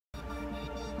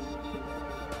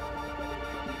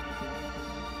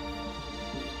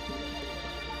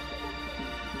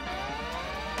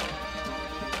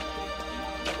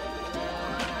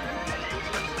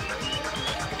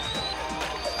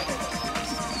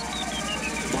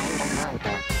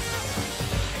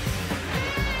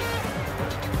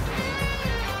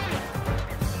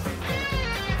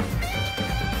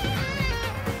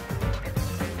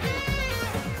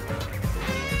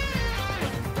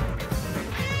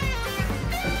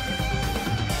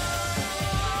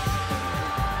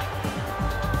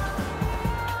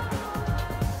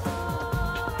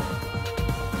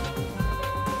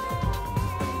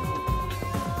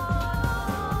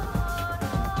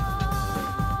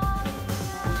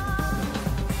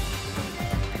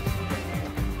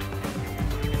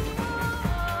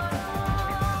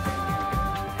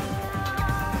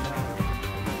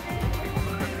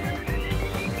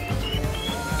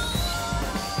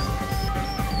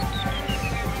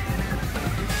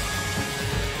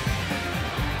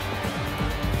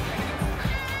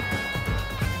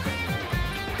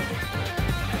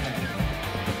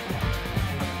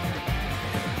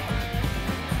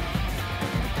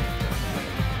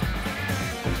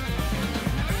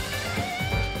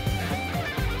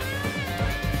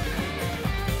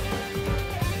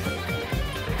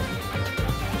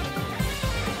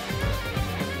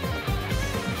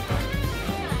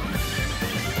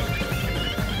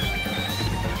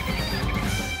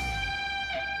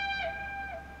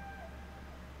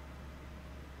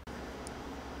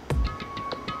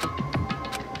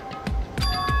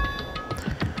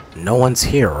No one's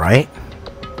here, right?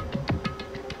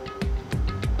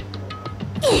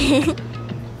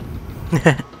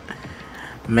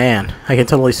 Man, I can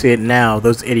totally see it now,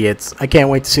 those idiots. I can't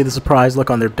wait to see the surprised look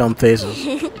on their dumb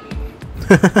faces.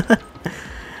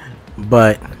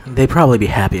 But they'd probably be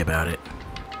happy about it.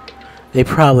 They'd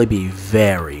probably be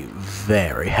very,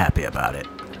 very happy about it.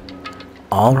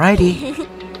 Alrighty.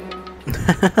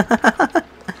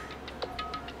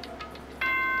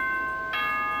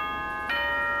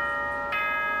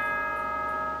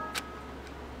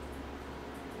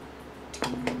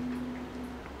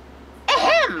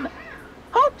 Ahem!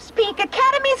 Hope's Peak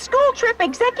Academy School Trip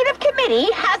Executive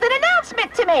Committee has an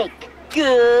announcement to make.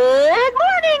 Good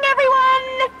morning,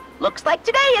 everyone! Looks like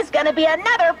today is gonna be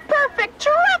another perfect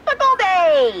tropical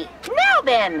day! Now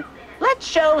then, let's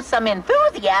show some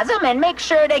enthusiasm and make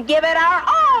sure to give it our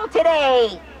all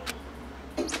today!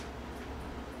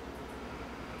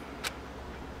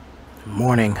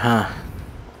 Morning, huh?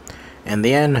 In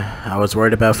the end, I was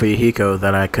worried about Fuyuhiko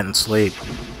that I couldn't sleep.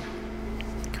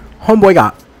 Homeboy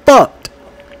got fucked!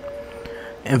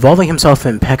 Involving himself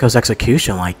in Pekko's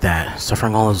execution like that,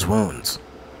 suffering all his wounds.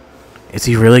 Is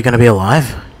he really gonna be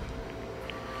alive?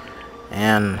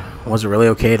 And was it really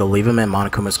okay to leave him in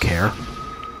Monokuma's care?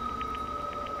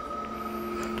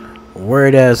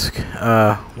 Worry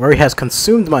has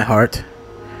consumed my heart.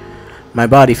 My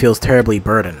body feels terribly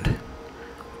burdened.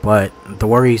 But the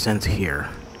worry ends here.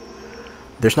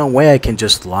 There's no way I can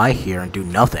just lie here and do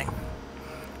nothing.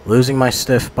 Loosening my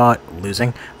stiff body,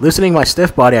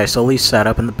 I slowly sat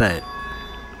up in the bed.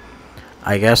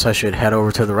 I guess I should head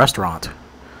over to the restaurant.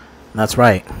 That's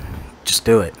right. Just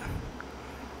do it.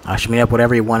 I should meet up with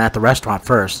everyone at the restaurant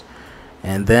first,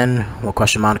 and then we'll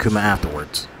question Monokuma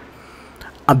afterwards.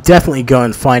 I'm definitely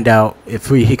going to find out if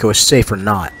Fuyuhiko is safe or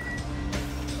not.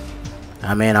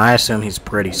 I mean, I assume he's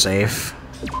pretty safe.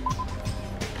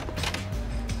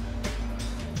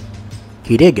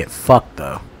 He did get fucked,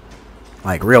 though.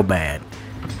 Like, real bad.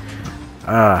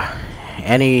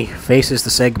 Any faces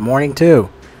to say good morning to?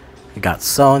 We got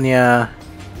Sonia.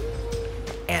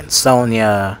 And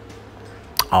Sonia.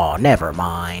 Oh, never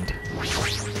mind.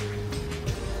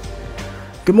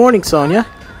 Good morning, Sonia.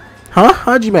 Huh?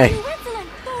 Hajime?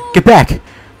 Get back!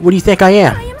 What do you think I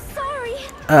am? I am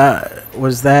sorry.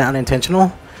 Was that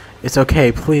unintentional? It's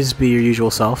okay, please be your usual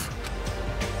self.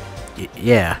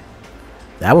 Yeah.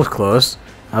 That was close.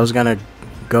 I was gonna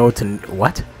go to...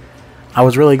 What? I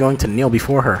was really going to kneel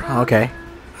before her. Okay.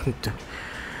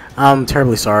 I'm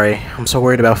terribly sorry. I'm so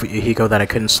worried about Fuyuhiko that I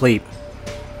couldn't sleep.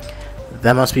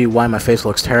 That must be why my face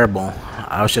looks terrible.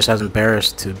 I was just as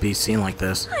embarrassed to be seen like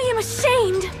this. I am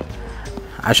ashamed.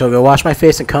 I shall go wash my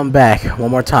face and come back one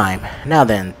more time. Now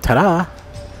then, ta-da!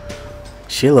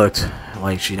 She looked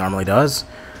like she normally does.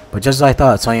 But just as I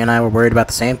thought, Sonia and I were worried about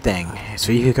the same thing. Is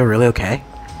Fuyuhiko really okay?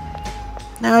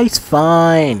 No, he's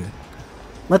fine.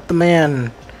 Let the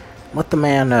man,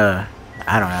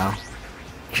 I don't know.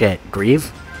 Shit,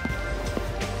 grieve?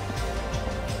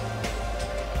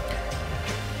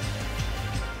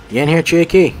 You in here,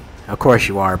 Chiaki? Of course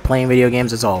you are, playing video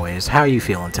games as always. How are you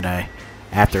feeling today?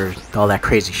 After all that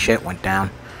crazy shit went down.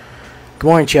 Good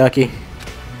morning, Chiaki.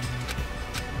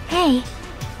 Hey.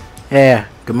 Yeah,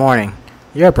 good morning.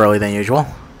 You're up early than usual.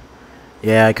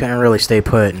 Yeah, I couldn't really stay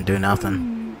put and do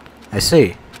nothing. I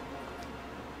see.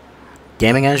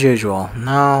 Gaming as usual.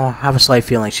 No, I have a slight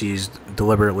feeling she's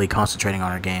deliberately concentrating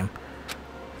on her game.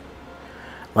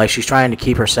 Like she's trying to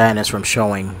keep her sadness from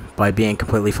showing by being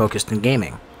completely focused in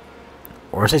gaming.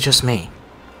 Or is it just me?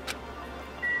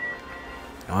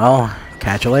 Well,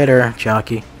 catch you later,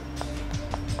 Chiaki.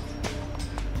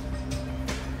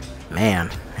 Man,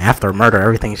 after murder,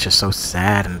 everything's just so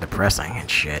sad and depressing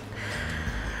and shit.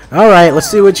 Alright,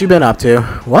 let's see what you've been up to.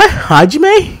 What?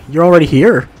 Hajime? You're already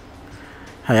here?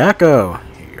 Hayako,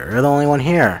 you're the only one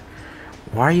here.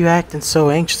 Why are you acting so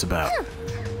anxious about?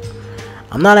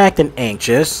 I'm not acting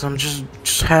anxious. I'm just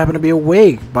happen to be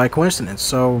awake by coincidence,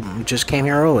 so just came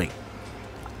here early.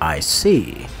 I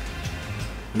see.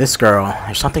 This girl,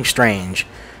 there's something strange.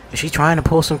 Is she trying to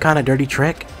pull some kind of dirty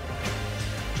trick?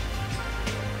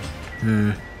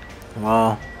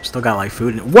 Well, still got like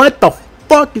food in. What the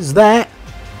fuck is that?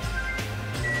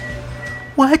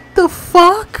 What the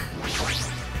fuck?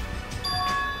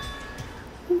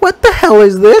 What the hell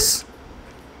is this?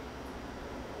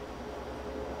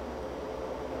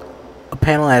 A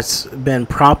panel that's been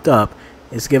propped up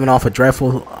is giving off a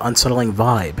dreadful, unsettling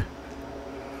vibe.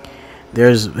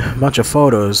 There's a bunch of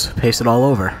photos pasted all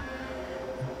over.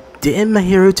 Didn't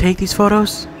Mahiru take these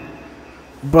photos?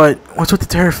 But what's with the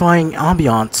terrifying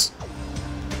ambiance?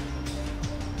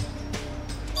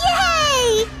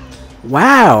 Yay!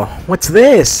 Wow, what's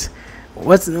this?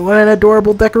 What an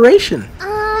adorable decoration.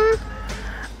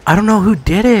 I don't know who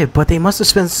did it, but they must have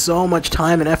spent so much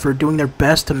time and effort doing their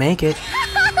best to make it.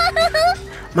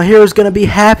 My hero's gonna be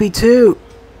happy too.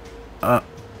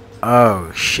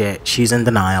 Oh shit, she's in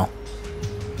denial.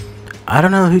 I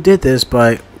don't know who did this,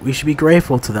 but we should be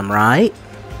grateful to them, right?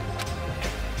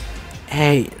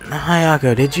 Hey,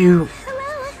 Hayako, did you...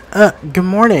 good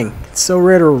morning. It's so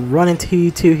rare to run into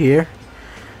you two here.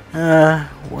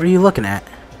 What are you looking at?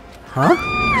 Huh?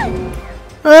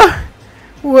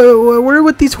 What are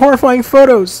with these horrifying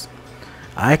photos?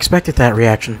 I expected that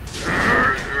reaction.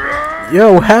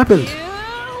 Yo, what happened?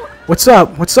 What's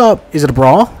up? What's up? Is it a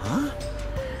brawl? Huh?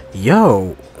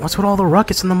 Yo, what's with all the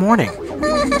ruckus in the morning?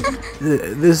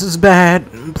 This is bad.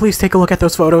 Please take a look at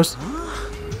those photos.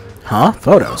 Huh?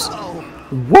 Photos?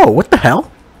 Whoa, what the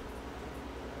hell?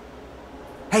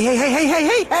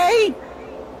 Hey!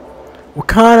 What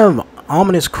kind of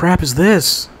ominous crap is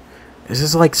this? Is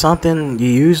this like something you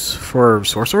use for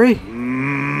sorcery?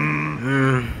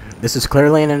 This is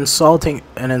clearly an insult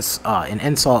against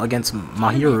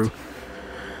Mahiru.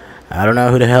 I don't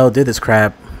know who the hell did this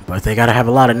crap, but they gotta have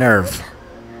a lot of nerve.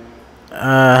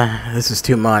 This is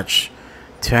too much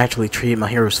to actually treat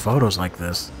Mahiru's photos like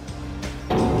this.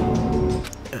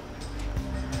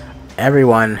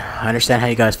 Everyone, I understand how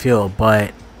you guys feel,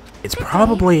 but it's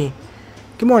probably...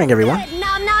 Good morning, everyone.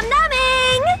 Nom nom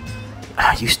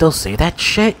nomming! You still say that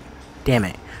shit? Damn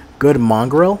it. Good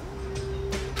mongrel?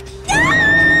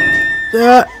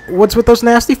 What's with those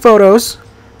nasty photos?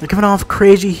 They're giving off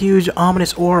crazy, huge,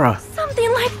 ominous aura.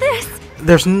 Something like this.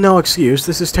 There's no excuse.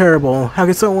 This is terrible. How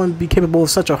could someone be capable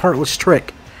of such a heartless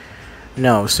trick?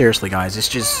 No, seriously, guys. It's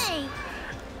just... Hey.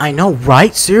 I know,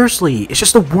 right? Seriously. It's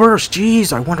just the worst.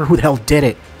 Jeez, I wonder who the hell did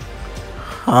it.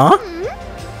 Huh?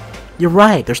 You're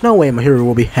right. There's no way Mahiru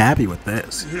will be happy with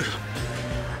this.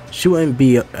 She wouldn't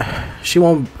be... she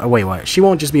won't... wait, what? She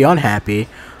won't just be unhappy.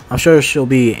 I'm sure she'll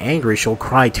be angry. She'll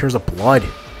cry tears of blood.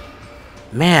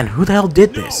 Man, who the hell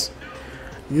did this?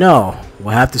 No,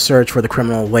 we'll have to search for the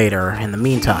criminal later. In the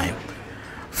meantime...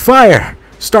 Fire!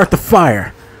 Start the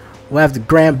fire! We'll have the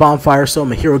grand bonfire so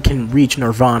Mahiru can reach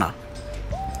Nirvana.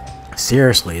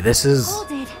 Seriously, this is...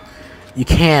 Hold it. You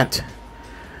can't...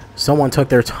 Someone took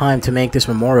their time to make this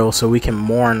memorial so we can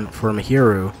mourn for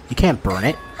Mahiru. You can't burn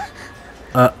it.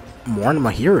 Mourn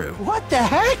Mahiru? What the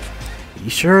heck? You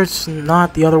sure it's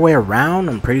not the other way around?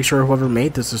 I'm pretty sure whoever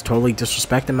made this is totally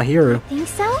disrespecting Mahiru. Think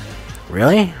so?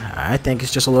 Really? I think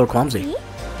it's just a little clumsy. Me?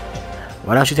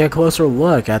 Why don't you take a closer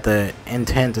look at the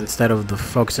intent instead of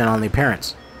focusing on the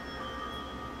appearance?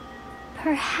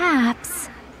 Perhaps.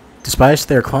 Despite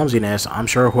their clumsiness, I'm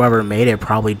sure whoever made it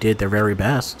probably did their very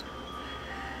best.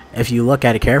 If you look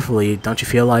at it carefully, don't you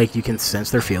feel like you can sense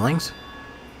their feelings?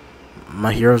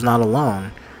 Mahiru's not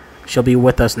alone. She'll be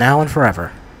with us now and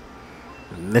forever.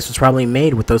 This was probably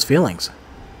made with those feelings.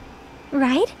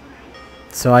 Right?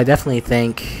 So I definitely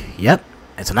think, yep,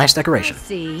 it's a nice decoration.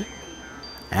 See.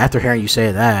 After hearing you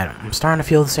say that, I'm starting to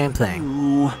feel the same thing.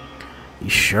 Ooh. You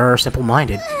sure are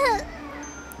simple-minded.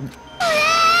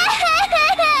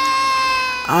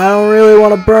 I don't really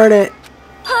want to burn it.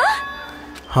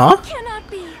 Huh? Cannot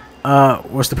be.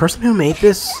 Was the person who made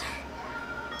this?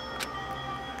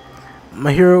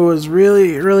 Mahiru was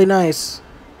really, really nice.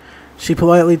 She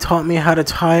politely taught me how to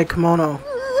tie a kimono.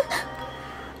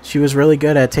 She was really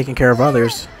good at taking care of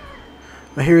others.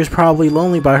 Mahiru's probably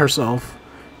lonely by herself,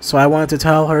 so I wanted to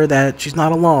tell her that she's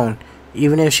not alone,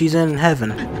 even if she's in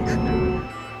heaven.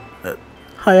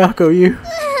 Hayako, you...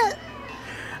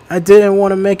 I didn't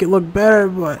want to make it look better,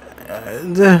 but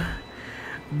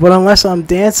unless I'm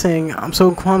dancing, I'm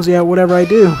so clumsy at whatever I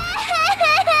do.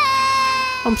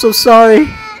 I'm so sorry.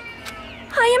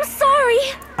 I am sorry.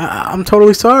 I'm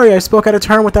totally sorry. I spoke out of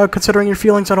turn without considering your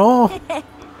feelings at all.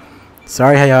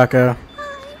 Sorry, Hayako.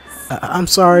 I'm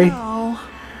sorry. No.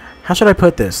 How should I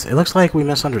put this? It looks like we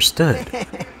misunderstood.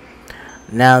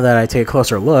 Now that I take a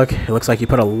closer look, it looks like you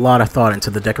put a lot of thought into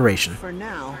the decoration. For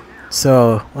now.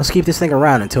 So, let's keep this thing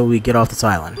around until we get off this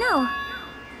island. No.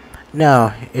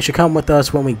 No, it should come with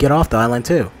us when we get off the island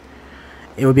too.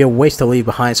 It would be a waste to leave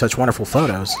behind such wonderful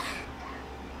photos.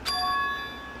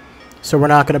 So we're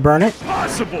not going to burn it?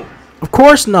 Possible. Of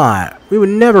course not! We would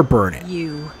never burn it.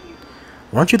 You.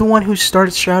 Weren't you the one who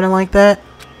started shouting like that?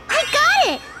 I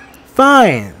got it.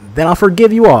 Fine, then I'll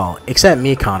forgive you all, except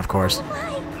Mikon, of course.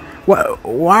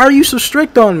 Why are you so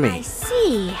strict on I me?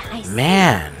 see.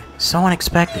 Man, so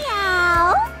unexpected.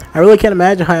 Ow. I really can't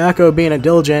imagine Hayako being a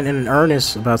diligent and in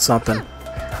earnest about something.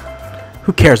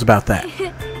 Who cares about that?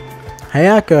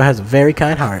 Hayako has a very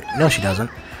kind heart. No, she doesn't.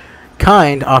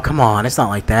 Kind? Oh, come on, it's not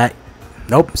like that.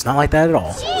 Nope, it's not like that at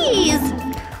all. Jeez.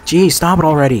 Geez, stop it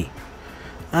already.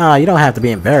 Ah, you don't have to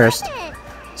be embarrassed.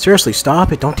 Seriously,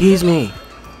 stop it. Don't tease me.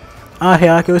 Ah,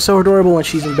 Hayako is so adorable when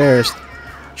she's embarrassed.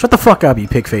 Shut the fuck up, you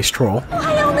pig-faced troll.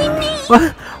 Why only me?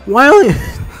 What? Why only...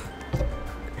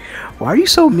 Why are you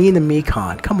so mean to me,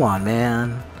 Con? Come on,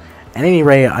 man. At any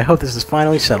rate, I hope this is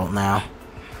finally settled now.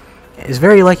 It's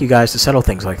very like you guys to settle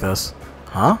things like this.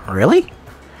 Huh? Really?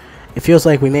 It feels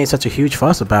like we made such a huge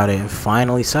fuss about it and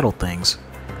finally settled things.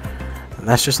 And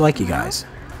that's just like you guys.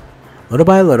 Little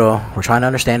by little, we're trying to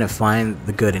understand and find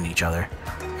the good in each other.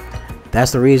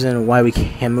 That's the reason why we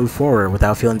can move forward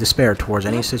without feeling despair towards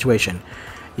any situation.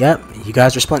 Yep, you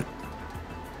guys are split.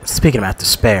 Speaking about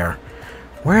despair,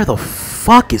 where the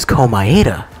fuck is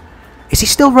Komaeda? Is he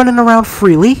still running around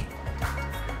freely?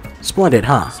 Splendid,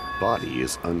 huh? Body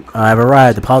is I've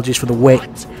arrived. Apologies for the wait.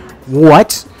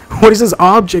 What? What is this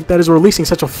object that is releasing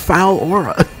such a foul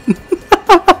aura?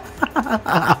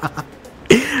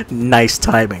 Nice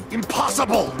timing.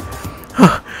 impossible.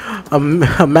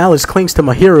 A malice clings to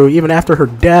Mahiru even after her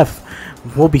death.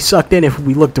 We'll be sucked in if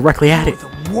we look directly at it.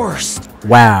 The worst.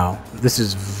 Wow, this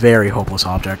is very hopeless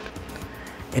object.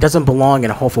 It doesn't belong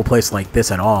in a hopeful place like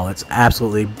this at all. It's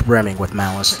absolutely brimming with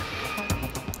malice.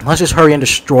 Let's just hurry and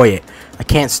destroy it. I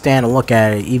can't stand to look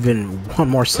at it even one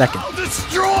more second. I'll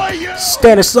destroy you.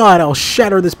 Stand aside, I'll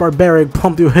shatter this barbaric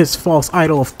plumb through his false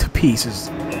idol to pieces.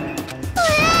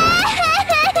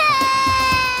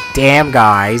 Damn,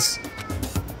 guys.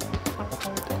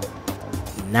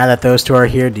 Now that those two are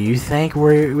here, do you think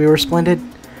we were splendid?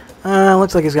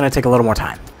 Looks like it's gonna take a little more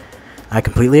time. I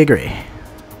completely agree.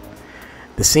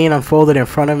 The scene unfolded in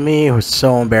front of me. I was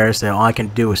so embarrassed that all I can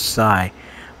do was sigh.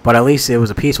 But at least it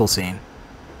was a peaceful scene.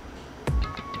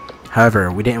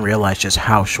 However, we didn't realize just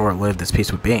how short-lived this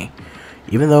peace would be.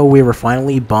 Even though we were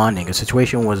finally bonding, a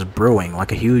situation was brewing,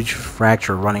 like a huge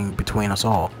fracture running between us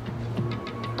all.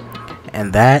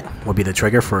 And that would be the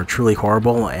trigger for a truly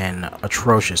horrible and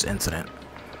atrocious incident.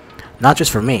 Not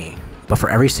just for me, but for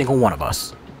every single one of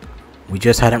us. We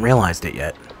just hadn't realized it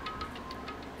yet.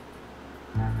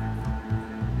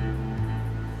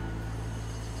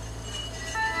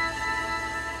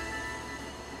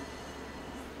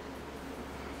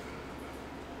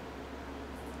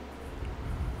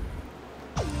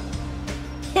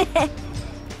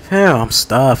 Phew, I'm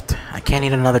stuffed. I can't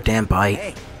eat another damn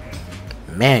bite.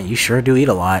 Man, you sure do eat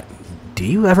a lot. Do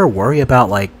you ever worry about,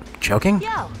 like, choking?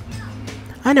 Yo.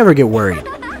 I never get worried.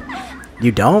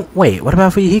 You don't? Wait, what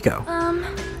about Fuyuhiko?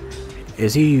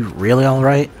 Is he really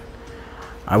alright?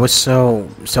 I was so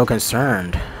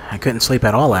concerned. I couldn't sleep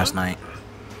at all last night.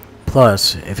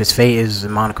 Plus, if his fate is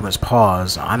in Monokuma's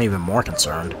paws, I'm even more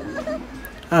concerned.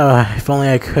 If only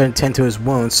I could tend to his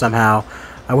wounds somehow.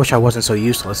 I wish I wasn't so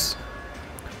useless.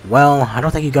 Well, I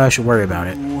don't think you guys should worry about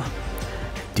it.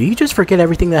 Do you just forget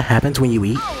everything that happens when you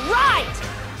eat? Right.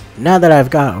 Now that I've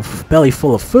got a belly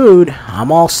full of food,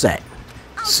 I'm all set.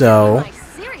 So,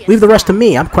 leave the rest to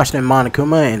me. I'm questioning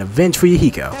Monokuma and avenge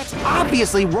Fuyuhiko. That's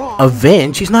obviously wrong.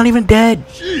 Avenge? She's not even dead.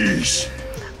 Jeez.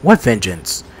 What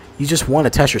vengeance? You just want to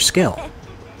test your skill.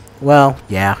 Well,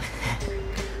 yeah.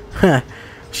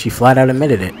 She flat out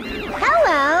admitted it.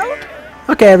 Hello.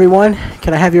 Okay, everyone.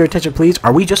 Can I have your attention, please?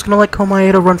 Are we just gonna let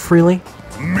Komaeda run freely?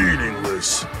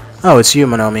 Meaningless. Oh, it's you,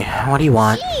 Monomi. What do you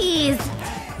want?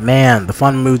 Jeez. Man, the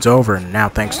fun mood's over now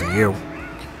thanks to you.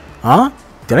 Huh?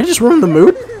 Did I just ruin the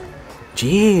mood?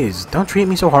 Jeez, don't treat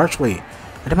me so harshly.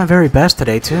 I did my very best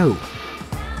today, too.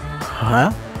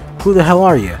 Huh? Who the hell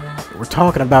are you? We're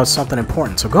talking about something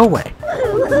important, so go away.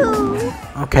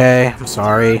 Okay, I'm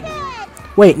sorry.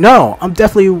 Wait, no! I'm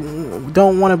definitely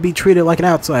don't want to be treated like an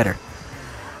outsider.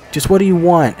 Just what do you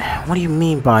want? What do you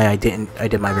mean by I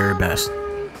did my very best?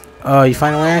 Oh, you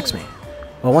finally asked me.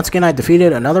 Well, once again I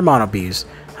defeated another Mono Beast.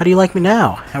 How do you like me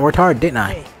now? I worked hard, didn't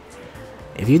I?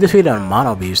 If you defeated a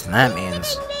Mono Beast, then that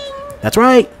means... That's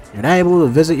right! You're now able to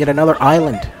visit yet another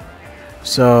island.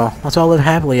 So, let's all live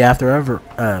happily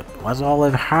let's all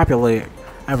live happily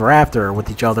ever after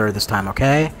with each other this time,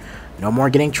 okay? No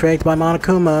more getting tricked by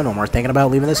Monokuma, no more thinking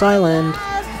about leaving this island.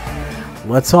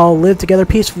 Let's all live together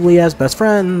peacefully as best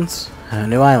friends. A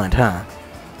new island, huh?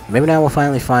 Maybe now we'll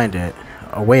finally find it.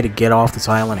 A way to get off this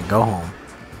island and go home.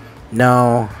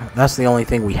 No, that's the only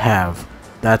thing we have.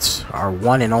 That's our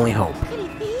one and only hope.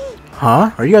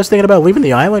 Huh? Are you guys thinking about leaving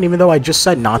the island even though I just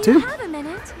said not to? Have a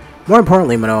minute. More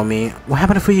importantly, Monomi, what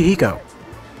happened to Fuyuhiko?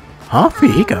 Huh?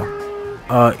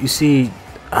 Fuyuhiko? You see,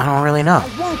 I don't really know.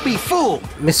 I won't be fooled.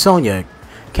 Miss Sonia,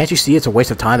 can't you see it's a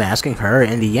waste of time asking her?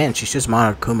 In the end, she's just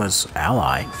Monokuma's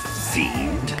ally.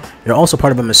 Fiend. You're also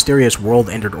part of a mysterious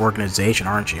world-ended organization,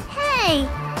 aren't you? Hey.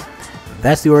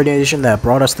 That's the organization that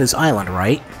brought us to this island,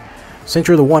 right? Since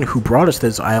you're the one who brought us to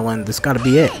this island, this gotta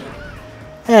be it.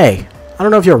 Hey, I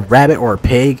don't know if you're a rabbit or a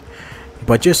pig,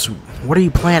 but just what are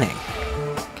you planning?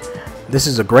 This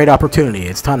is a great opportunity.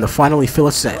 It's time to finally fill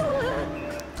a set.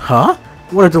 Huh?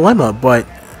 What a dilemma, but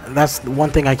that's the one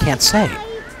thing I can't say.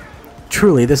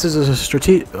 Truly, this is a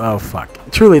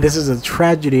Truly, this is a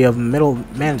tragedy of middle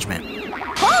management.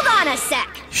 Hold on a sec.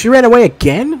 She ran away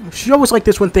again? She's always like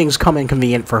this when things come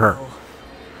inconvenient for her.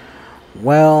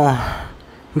 Well,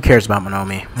 who cares about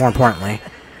Monomi? More importantly,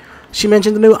 she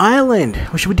mentioned the new island.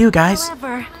 What should we do, guys?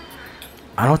 However,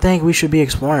 I don't think we should be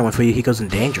exploring when Fuyuhiko's in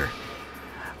danger.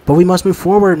 But we must move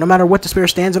forward no matter what despair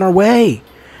stands in our way.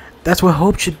 That's what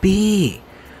hope should be.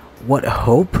 What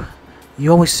hope?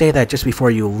 You always say that just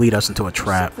before you lead us into a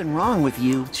trap. Something wrong with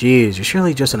you. Jeez, you're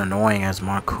surely just as annoying as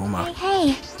Markuma.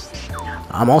 hey,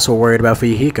 I'm also worried about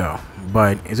Fuyuhiko,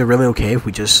 but is it really okay if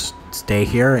we just stay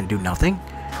here and do nothing?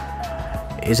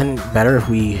 Isn't it better if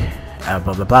we... blah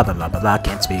blah blah blah blah blah,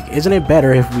 can't speak. Isn't it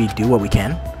better if we do what we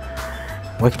can?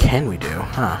 What can we do?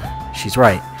 Huh, she's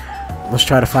right. Let's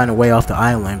try to find a way off the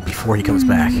island before he comes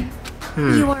back.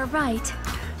 you are right.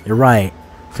 You're right.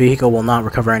 Fuyuhiko will not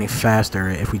recover any faster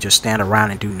if we just stand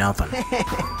around and do nothing.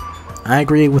 I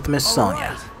agree with Miss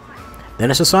Sonia. Then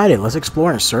it's decided. Let's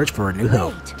explore and search for a new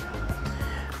hope.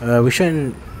 We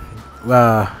shouldn't...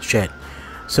 shit.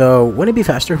 So, wouldn't it be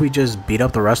faster if we just beat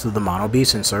up the rest of the Mono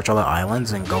Beasts and search all the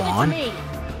islands and go on?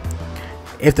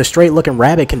 If the straight-looking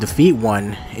rabbit can defeat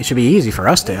one, it should be easy for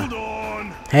us to.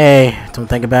 Hey, don't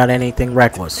think about anything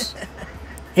reckless.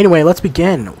 Anyway, let's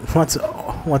begin.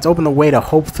 Let's open the way to a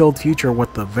hope-filled future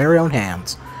with the very own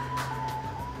hands.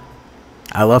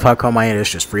 I love how Komai is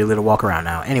just freely to walk around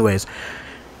now. Anyways,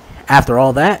 after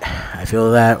all that, I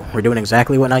feel that we're doing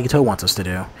exactly what Nagito wants us to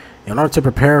do. In order to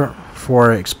prepare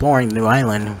for exploring the new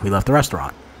island, we left the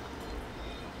restaurant.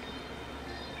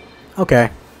 Okay.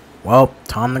 Well,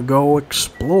 time to go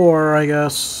explore, I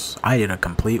guess. I did a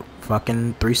complete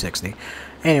fucking 360.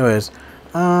 Anyways,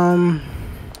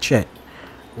 shit.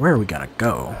 Where are we gonna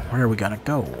go? Where are we gonna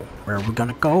go? Where are we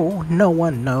gonna go? No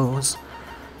one knows.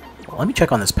 Well, let me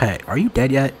check on this pet. Are you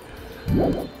dead yet?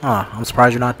 Huh, I'm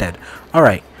surprised you're not dead.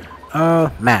 Alright.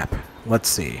 Map. Let's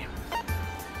see.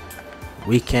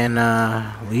 We can,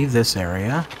 leave this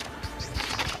area.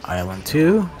 Island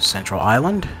 2. Central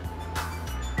Island.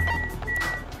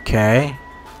 Okay.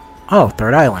 Oh,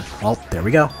 third island. Well, there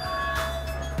we go.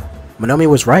 Monomi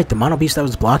was right. The Mono Beast that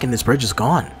was blocking this bridge is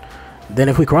gone. Then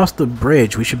if we cross the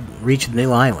bridge, we should reach the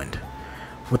new island.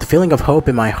 With the feeling of hope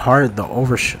in my heart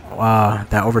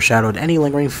that overshadowed any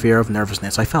lingering fear of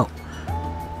nervousness I felt.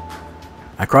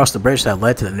 I crossed the bridge that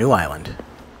led to the new island.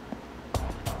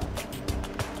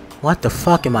 What the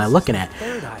fuck am I looking at?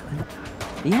 Third island.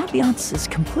 The ambiance is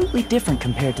completely different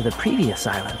compared to the previous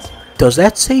islands. Does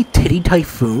that say Titty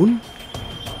Typhoon?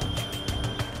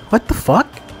 What the fuck?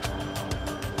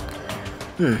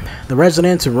 The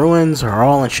residents and ruins are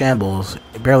all in shambles.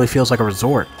 It barely feels like a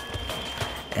resort.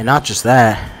 And not just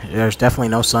that, there's definitely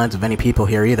no signs of any people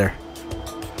here either.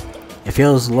 It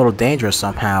feels a little dangerous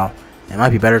somehow. It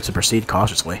might be better to proceed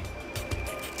cautiously.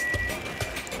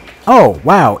 Oh,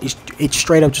 wow. It's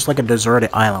straight up just like a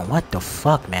deserted island. What the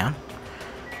fuck, man?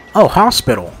 Oh,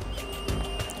 hospital.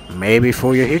 Maybe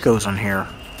Fuyuhiko's in here.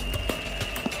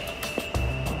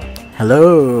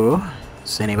 Hello?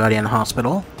 Is anybody in the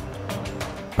hospital?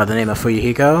 By the name of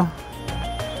Fuyuhiko?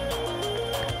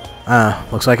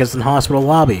 Looks like it's in the hospital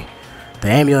lobby. The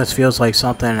ambulance feels like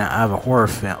something out of a horror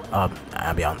film.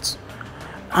 Ambiance.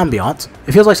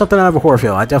 It feels like something out of a horror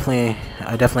film. I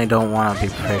definitely don't want to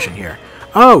be patient here.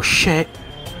 Oh shit!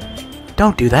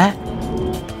 Don't do that.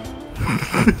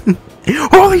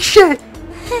 Holy shit!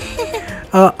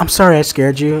 I'm sorry I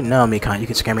scared you. No, Mikan, you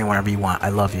can scare me whenever you want. I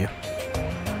love you.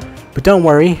 But don't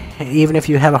worry, even if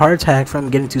you have a heart attack from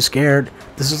getting too scared,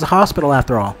 this is a hospital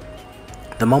after all.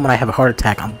 The moment I have a heart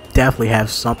attack, I'll definitely have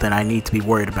something I need to be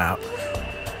worried about.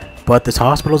 But this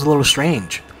hospital's a little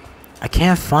strange. I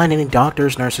can't find any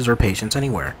doctors, nurses, or patients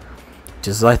anywhere.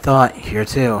 Just as I thought, here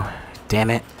too. Damn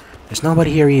it. There's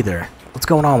nobody here either. What's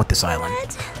going on with this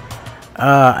island?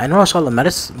 I noticed all the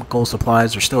medical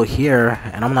supplies are still here,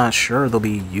 and I'm not sure they'll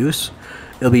be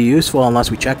useful unless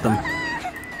we check them.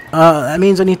 That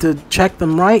means I need to check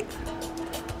them, right?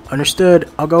 Understood.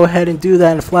 I'll go ahead and do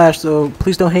that in a flash, so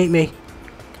please don't hate me.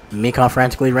 Mikan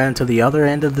frantically ran to the other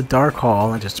end of the dark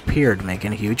hall and disappeared,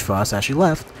 making a huge fuss as she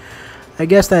left. I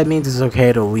guess that means it's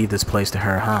okay to leave this place to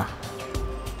her, huh?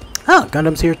 Oh,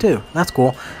 Gundam's here too. That's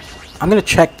cool. I'm gonna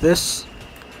check this.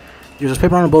 There's a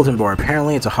paper on the bulletin board.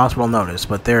 Apparently it's a hospital notice,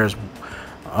 but there's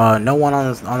no one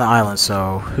on the island,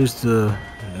 so who's the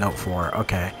note for?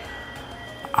 Okay.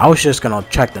 I was just gonna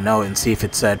check the note and see if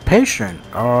it said patient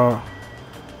or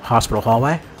hospital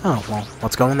hallway. Oh, well,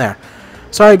 let's go in there.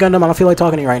 Sorry, Gundam, I don't feel like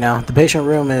talking to you right now. The patient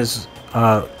room is,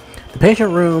 the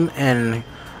patient room and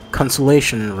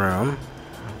consolation room.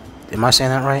 Am I saying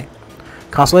that right?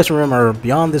 Consolation room are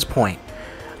beyond this point.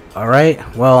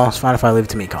 Alright, well, it's fine if I leave it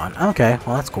to Mikon. Okay,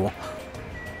 well, that's cool.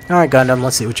 Alright, Gundam,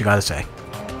 let's see what you gotta say.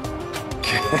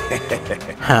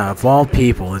 Of all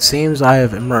people, it seems I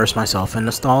have immersed myself in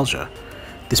nostalgia.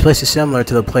 This place is similar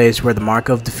to the place where the mark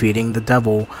of defeating the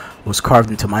devil was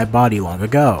carved into my body long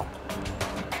ago.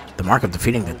 The mark of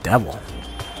defeating the devil?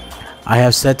 I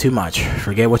have said too much.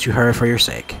 Forget what you heard for your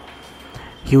sake.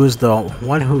 He was the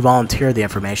one who volunteered the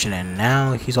information, and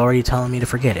now he's already telling me to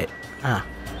forget it. Ah.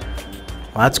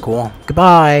 Well, that's cool.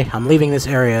 Goodbye! I'm leaving this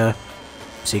area.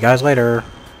 See you guys later,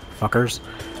 fuckers.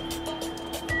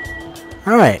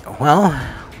 Alright, well,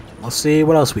 let's see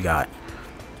what else we got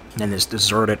in this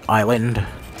deserted island.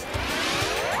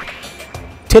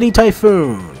 Titty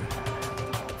Typhoon!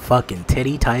 Fucking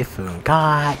Titty Typhoon.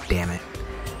 God damn it.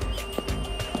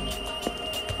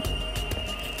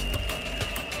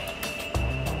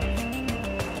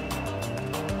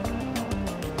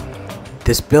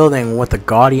 This building with the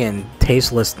gaudy and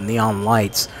tasteless neon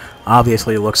lights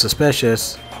obviously looks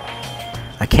suspicious.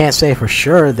 I can't say for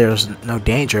sure there's no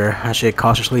danger. I should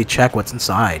cautiously check what's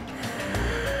inside.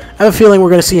 I have a feeling we're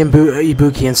going to see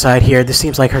Ibuki inside here. This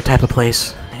seems like her type of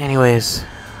place. Anyways,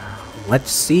 let's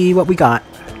see what we got.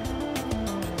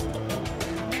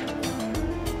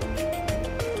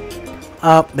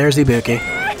 Oh, there's Ibuki.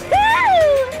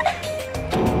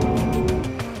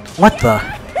 What the?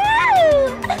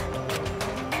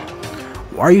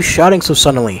 Why are you shouting so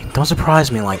suddenly? Don't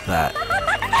surprise me like that.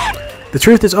 The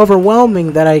truth is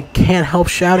overwhelming that I can't help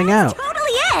shouting out.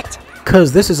 Totally it.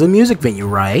 Cause this is a music venue,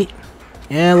 right?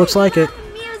 Yeah, looks like it.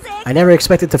 Music. I never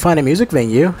expected to find a music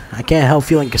venue. I can't help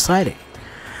feeling excited.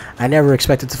 I never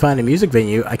expected to find a music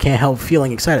venue. I can't help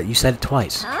feeling excited. You said it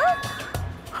twice. Huh?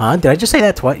 Huh? Did I just say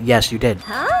that twice? Yes, you did.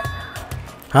 Huh?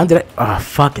 Huh? Did I? Oh,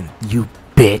 fucking you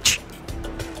bitch.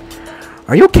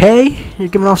 Are you okay? You're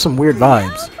giving off some weird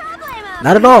vibes.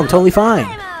 Not at all. I'm totally fine.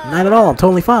 Not at all. I'm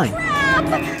totally fine.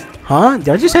 Huh? Did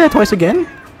I just say that twice again?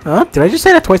 Huh? Did I just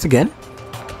say that twice again?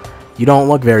 You don't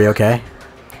look very okay.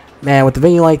 Man, with a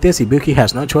venue like this, Ibuki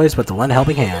has no choice but to lend a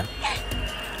helping hand.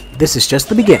 This is just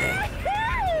the beginning.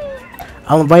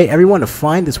 I'll invite everyone to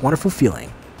find this wonderful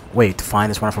feeling. Wait, to find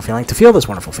this wonderful feeling? To feel this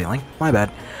wonderful feeling. My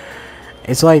bad.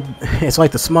 It's like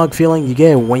the smug feeling you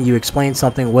get when you explain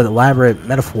something with elaborate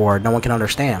metaphor no one can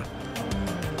understand.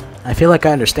 I feel like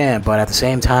I understand, but at the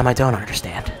same time I don't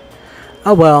understand.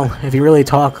 Oh well, if you're really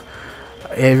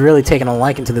taking a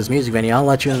liking to this music venue, I'll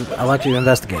let you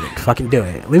investigate it. Fucking do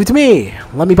it. Leave it to me.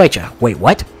 Let me bite you. Wait,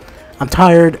 what? I'm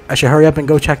tired. I should hurry up and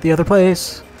go check the other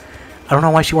place. I don't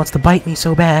know why she wants to bite me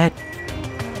so bad.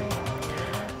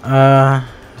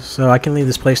 So I can leave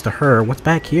this place to her. What's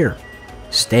back here?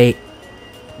 Stay.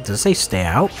 Does it say stay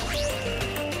out?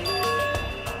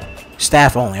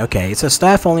 Staff only. Okay, it says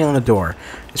staff only on the door.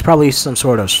 It's probably some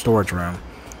sort of storage room.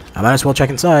 I might as well check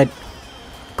inside.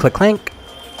 Click clink.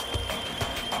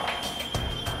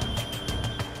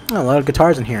 Oh, a lot of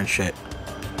guitars in here and shit.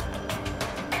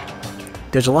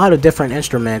 There's a lot of different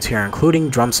instruments here, including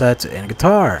drum sets and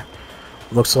guitar.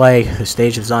 Looks like the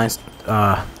stage design,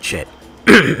 shit.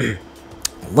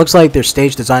 Looks like there's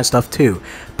stage design stuff too.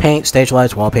 Paint, stage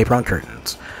lights, wallpaper, and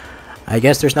curtains. I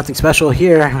guess there's nothing special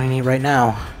here we need right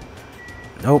now.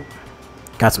 Nope.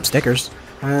 Got some stickers.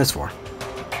 What is this for?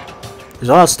 There's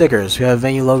a lot of stickers. We have a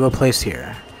venue logo placed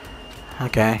here.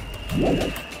 Okay.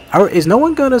 Is no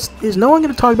one gonna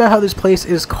talk about how this place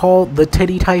is called the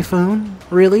Titty Typhoon?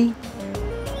 Really?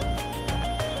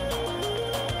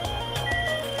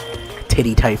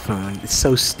 Titty Typhoon. It's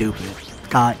so stupid.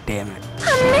 God damn it.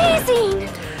 Amazing.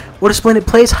 What a splendid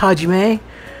place, Hajime.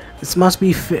 This must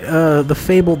be the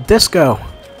fabled disco.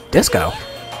 Disco?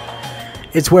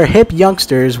 It's where hip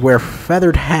youngsters wear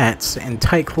feathered hats and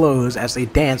tight clothes as they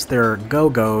dance their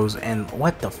go-go's and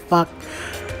what the fuck?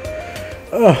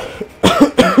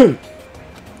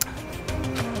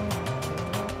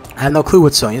 I have no clue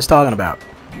what Sonya's talking about.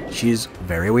 She's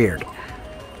very weird.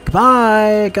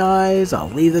 Goodbye, guys. I'll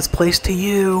leave this place to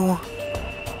you.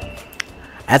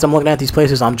 As I'm looking at these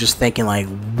places, I'm just thinking, like,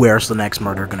 where's the next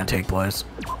murder gonna take place?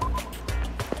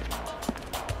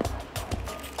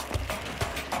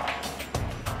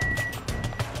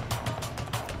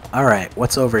 Alright,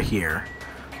 what's over here?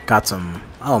 Got some...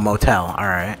 Oh, motel.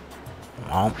 Alright.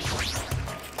 Well,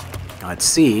 let's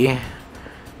see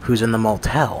who's in the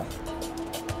motel.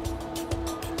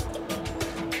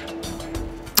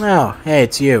 Oh, hey,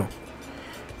 it's you.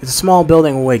 It's a small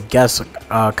building with guest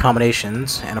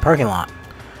accommodations and a parking lot.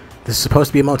 This is supposed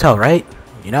to be a motel, right?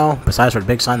 You know, besides for the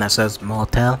big sign that says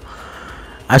motel.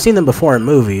 I've seen them before in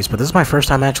movies, but this is my first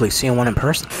time actually seeing one in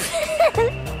person.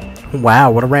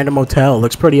 Wow, what a random motel.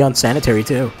 Looks pretty unsanitary,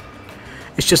 too.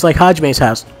 It's just like Hajime's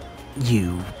house.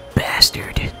 You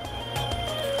bastard.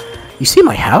 You see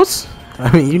my house?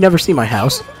 I mean, you never see my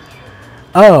house.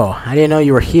 Oh, I didn't know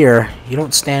you were here. You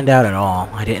don't stand out at all.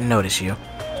 I didn't notice you.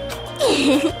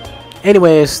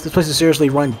 Anyways, this place is seriously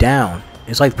run down.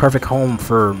 It's like the perfect home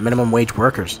for minimum wage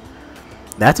workers.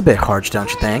 That's a bit harsh, don't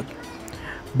you think?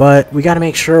 But we gotta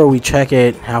make sure we check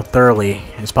it out thoroughly.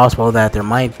 It's possible that there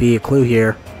might be a clue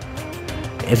here.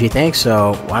 If you think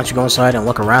so, why don't you go inside and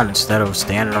look around instead of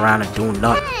standing around and doing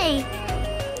nothing?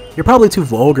 Hey! You're probably too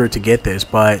vulgar to get this,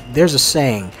 but there's a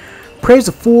saying: praise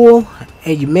a fool,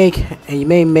 and you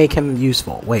may make him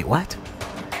useful. Wait, what?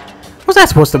 What's that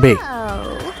supposed to be?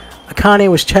 Oh. Akane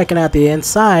was checking out the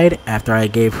inside. After I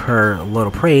gave her a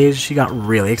little praise, she got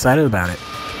really excited about it.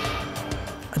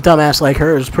 A dumbass like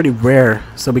her is pretty rare,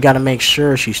 so we gotta make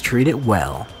sure she's treated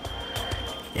well.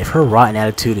 If her rotten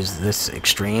attitude is this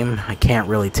extreme, I can't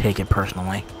really take it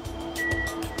personally.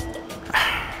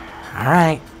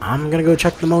 Alright, I'm gonna go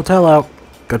check the motel out.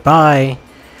 Goodbye.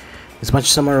 It's a bunch of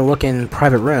similar looking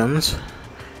private rooms.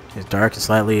 It's dark and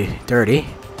slightly dirty.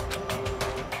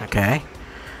 Okay.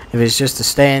 If it's just to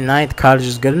stay in night, the cottage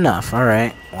is good enough.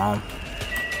 Alright, well.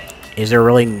 Is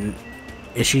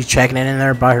she checking in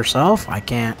there by herself? I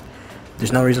can't.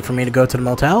 There's no reason for me to go to the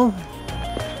motel?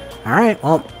 Alright,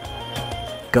 well.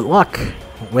 Good luck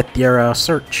with your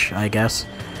search, I guess.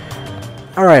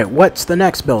 Alright, what's the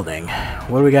next building?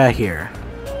 What do we got here?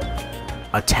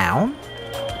 A town?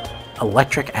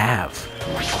 Electric Ave.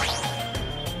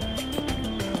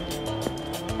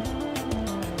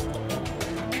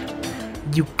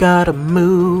 You gotta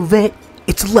move it.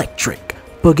 It's electric.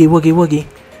 Boogie woogie woogie.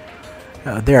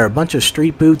 There are a bunch of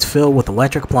street booths filled with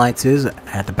electric appliances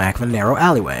at the back of a narrow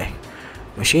alleyway.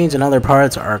 Machines and other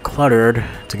parts are cluttered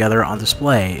together on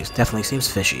display. It definitely seems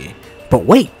fishy. But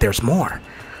wait, there's more.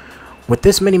 With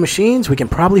this many machines, we can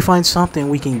probably find something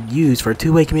we can use for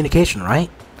two-way communication, right?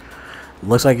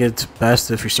 Looks like it's best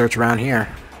if we search around here.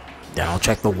 Then I'll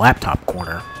check the laptop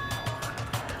corner.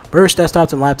 British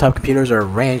desktops and laptop computers are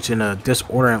arranged in a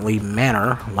disorderly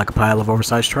manner, like a pile of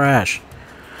oversized trash.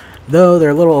 Though they're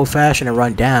a little old-fashioned and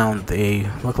run down, they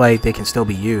look like they can still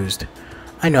be used.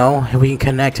 I know, if we can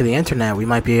connect to the internet, we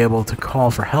might be able to call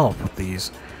for help with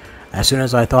these. As soon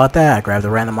as I thought that, I grabbed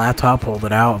the random laptop, pulled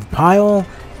it out of the pile,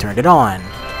 turned it on.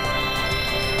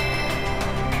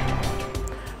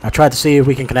 I tried to see if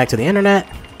we can connect to the internet,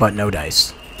 but no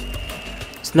dice.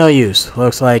 It's no use.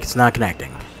 Looks like it's not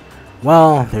connecting.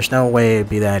 Well, there's no way it'd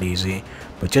be that easy,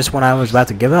 but just when I was about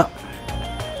to give up,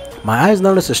 my eyes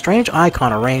noticed a strange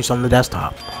icon arranged on the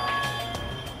desktop.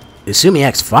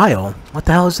 Isumi's file? What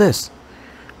the hell is this?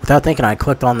 Without thinking, I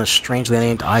clicked on the strangely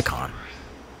named icon.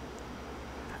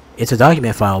 It's a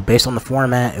document file. Based on the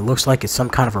format, it looks like it's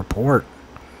some kind of report.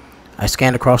 I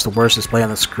scanned across the words displayed on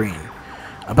the screen.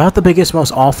 About the biggest,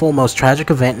 most awful, most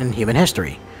tragic event in human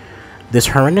history. This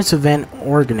horrendous event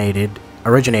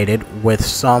originated with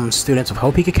some students of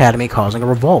Hope Peak Academy causing a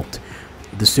revolt.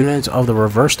 The students of the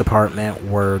reverse department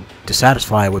were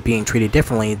dissatisfied with being treated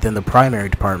differently than the primary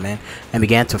department and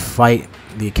began to fight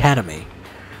the academy.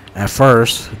 At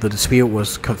first, the dispute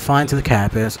was confined to the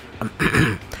campus,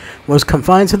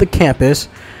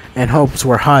 and hopes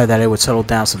were high that it would settle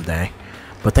down someday.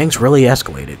 But things really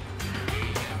escalated.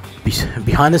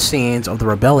 Behind the scenes of the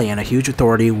rebellion, a huge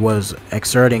authority was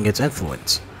exerting its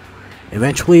influence.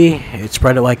 Eventually, it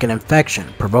spread like an infection,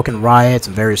 provoking riots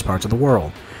in various parts of the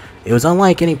world. It was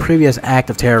unlike any previous act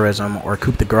of terrorism or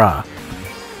coup de grace.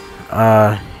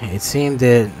 It seemed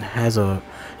it has a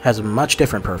much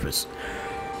different purpose.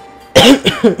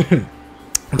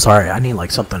 I'm sorry, I need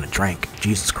like something to drink.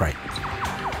 Jesus Christ.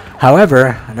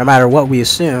 However, no matter what we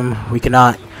assume, we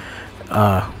cannot...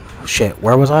 shit,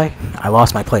 where was I? I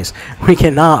lost my place. We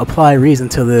cannot apply reason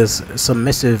to this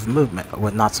subversive movement.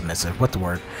 Well, not submissive, what's the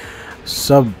word?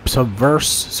 Subversive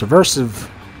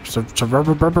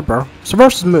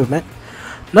movement.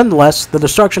 Nonetheless, the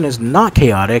destruction is not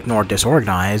chaotic nor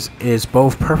disorganized. It is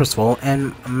both purposeful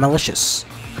and malicious.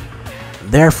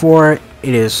 Therefore,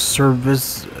 it is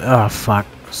service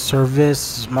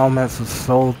moment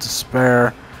fulfilled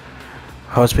despair.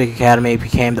 Host Peak Academy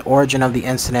became the origin of the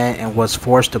incident and was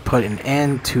forced to put an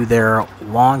end to their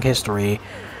long history.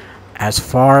 As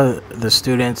for the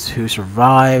students who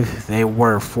survived, they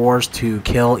were forced to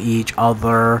kill each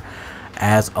other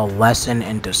as a lesson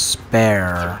in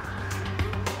despair.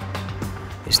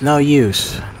 It's no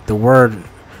use. The word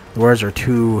The words are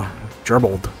too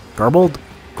garbled,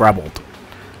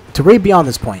 to read beyond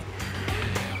this point.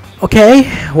 Okay,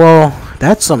 well,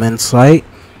 that's some insight.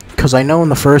 Because I know in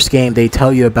the first game they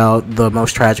tell you about the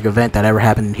most tragic event that ever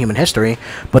happened in human history,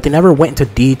 but they never went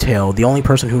into detail. The only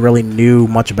person who really knew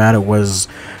much about it was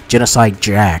Genocide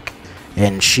Jack.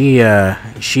 And she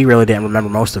really didn't remember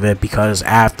most of it because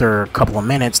after a couple of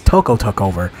minutes, Toko took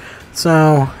over.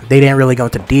 So they didn't really go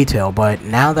into detail, but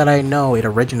now that I know it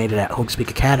originated at Hope's Peak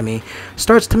Academy,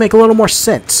 starts to make a little more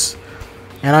sense.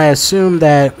 And I assume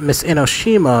that Miss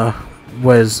Inoshima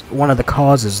was one of the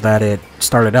causes that it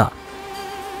started up.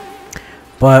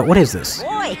 But what is this?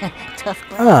 Boy, tough.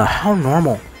 How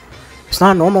normal. It's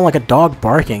not normal like a dog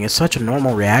barking. It's such a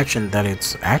normal reaction that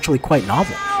it's actually quite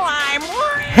novel.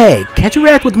 Hey, can't you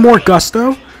react with more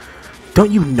gusto?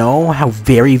 Don't you know how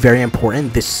very, very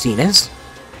important this scene is?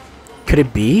 Could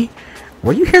it be?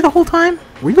 Were you here the whole time?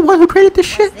 Were you the one who created this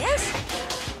shit?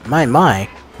 My,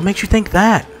 what makes you think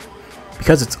that?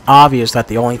 Because it's obvious that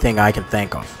the only thing I can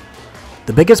think of.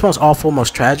 The biggest, most awful,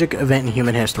 most tragic event in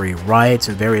human history, riots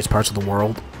in various parts of the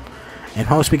world, and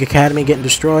Hope's Peak Academy getting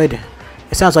destroyed.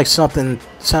 It sounds like something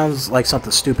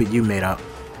stupid you made up.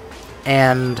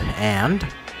 And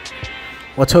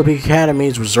what's Hope's Peak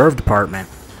Academy's reserve department?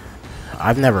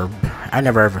 I never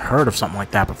ever heard of something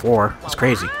like that before. It's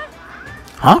crazy.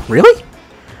 Huh? Really?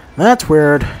 That's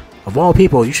weird. Of all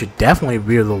people, you should definitely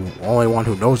be the only one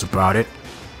who knows about it.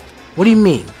 What do you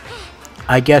mean?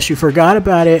 I guess you forgot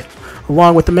about it,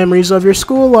 along with the memories of your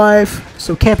school life,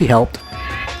 so it can't be helped.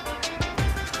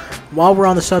 While we're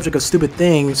on the subject of stupid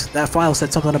things, that file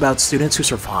said something about students who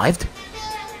survived?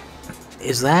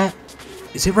 Is it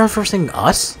referencing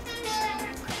us?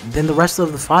 Then the rest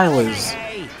of the file is...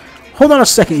 Hold on a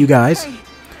second, you guys.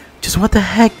 Just what the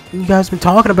heck you guys been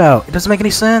talking about? It doesn't make any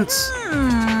sense.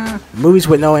 Movies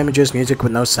with no images, music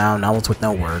with no sound, novels with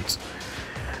no words.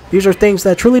 These are things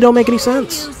that truly don't make any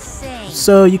sense.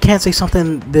 So you can't say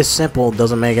something this simple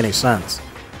doesn't make any sense.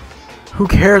 Who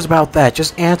cares about that?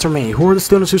 Just answer me. Who are the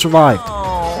students who survived?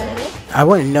 I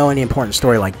wouldn't know any important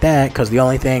story like that, because the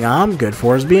only thing I'm good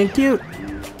for is being cute.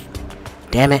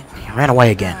 Damn it, he ran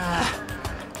away again.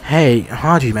 Hey,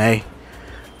 Hajime.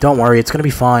 Don't worry, it's gonna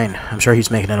be fine. I'm sure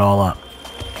he's making it all up.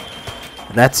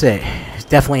 That's it. It's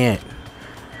definitely it.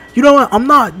 You know what? I'm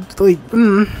not, like,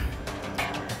 You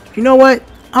know what?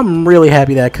 I'm really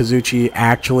happy that Kazuchi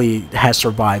actually has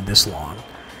survived this long.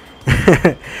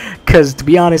 Because, to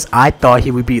be honest, I thought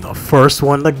he would be the first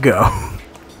one to go.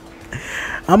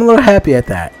 I'm a little happy at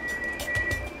that.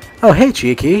 Oh, hey,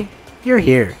 Chiki. You're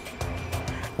here.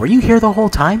 Were you here the whole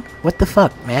time? What the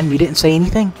fuck, man? You didn't say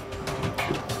anything?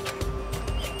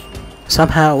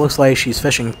 Somehow it looks like she's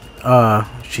fishing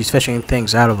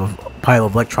things out of a pile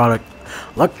of electronic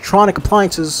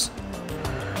appliances.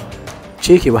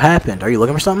 Chiki, what happened? Are you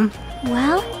looking for something?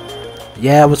 Well?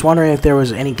 Yeah, I was wondering if there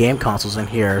was any game consoles in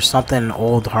here, or something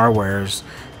old hardware's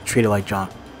treated like junk.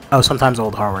 Oh, sometimes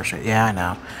old hardware shit. Yeah, I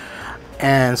know.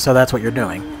 And so that's what you're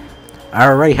doing. I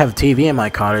already have a TV in my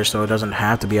cottage, so it doesn't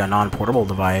have to be a non-portable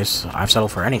device. I've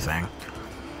settled for anything.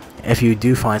 If you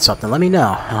do find something, let me know.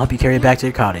 I'll help you carry it back to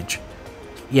your cottage.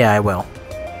 Yeah, I will.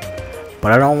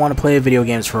 But I don't want to play video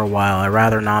games for a while. I'd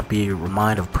rather not be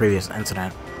reminded of a previous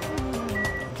incident.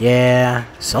 Yeah,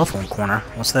 cell phone corner.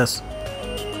 What's this?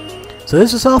 So this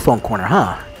is a cell phone corner,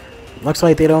 huh? Looks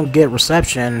like they don't get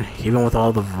reception, even with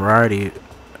all the variety.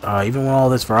 Even with all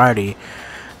this variety,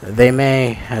 they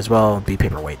may as well be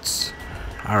paperweights.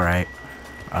 All right.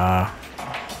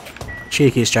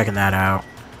 Chiki's checking that out.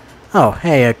 Oh,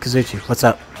 hey, Kazuchi, what's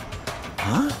up?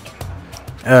 Huh?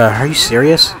 Are you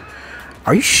serious?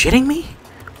 Are you shitting me?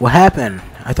 What happened?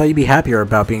 I thought you'd be happier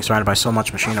about being surrounded by so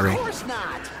much machinery.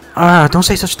 Don't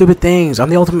say such stupid things. I'm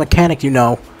the ultimate mechanic, you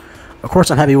know. Of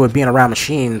course I'm happy with being around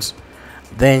machines.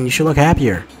 Then you should look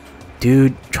happier.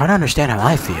 Dude, try to understand how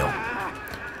I feel.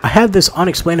 I have this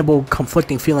unexplainable,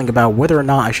 conflicting feeling about whether or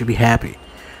not I should be happy.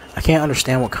 I can't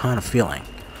understand what kind of feeling.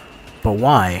 But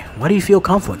why? Why do you feel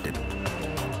conflicted?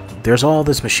 There's all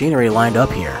this machinery lined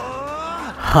up here.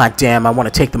 Hot damn, I want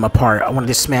to take them apart. I want to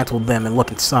dismantle them and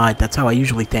look inside. That's how I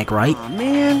usually think, right? Aw,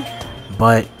 man.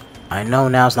 But I know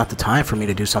now's not the time for me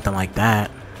to do something like that.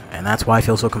 And that's why I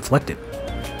feel so conflicted.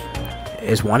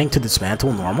 Is wanting to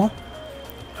dismantle normal?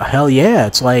 Hell yeah,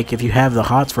 it's like if you have the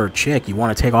hots for a chick, you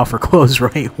want to take off her clothes,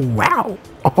 right? Wow.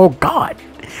 Oh god.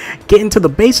 Get into the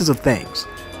basis of things.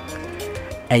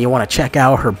 And you want to check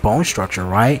out her bone structure,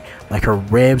 right? Like her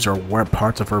ribs or where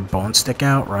parts of her bones stick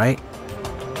out, right?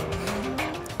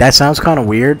 That sounds kind of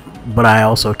weird, but I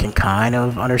also can kind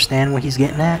of understand what he's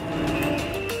getting at.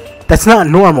 That's not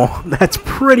normal. That's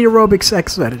pretty aerobic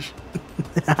sex fetish.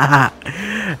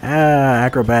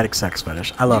 Acrobatic sex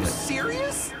fetish. I love it.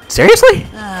 Serious? Seriously?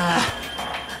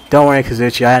 Don't worry,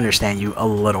 Kazuchi. I understand you a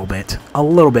little bit. A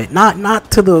little bit.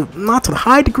 Not to the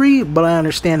high degree, but I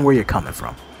understand where you're coming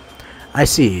from. I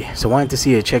see. So wanting to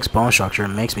see a chick's bone structure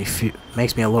makes me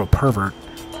a little pervert.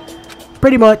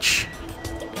 Pretty much.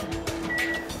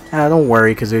 Don't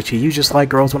worry, Kazuchi. You just like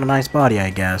girls with a nice body, I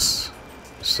guess.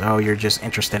 So you're just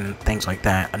interested in things like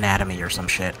that, anatomy or some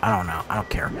shit. I don't know. I don't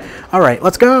care. All right,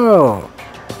 let's go.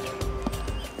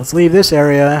 Let's leave this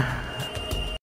area.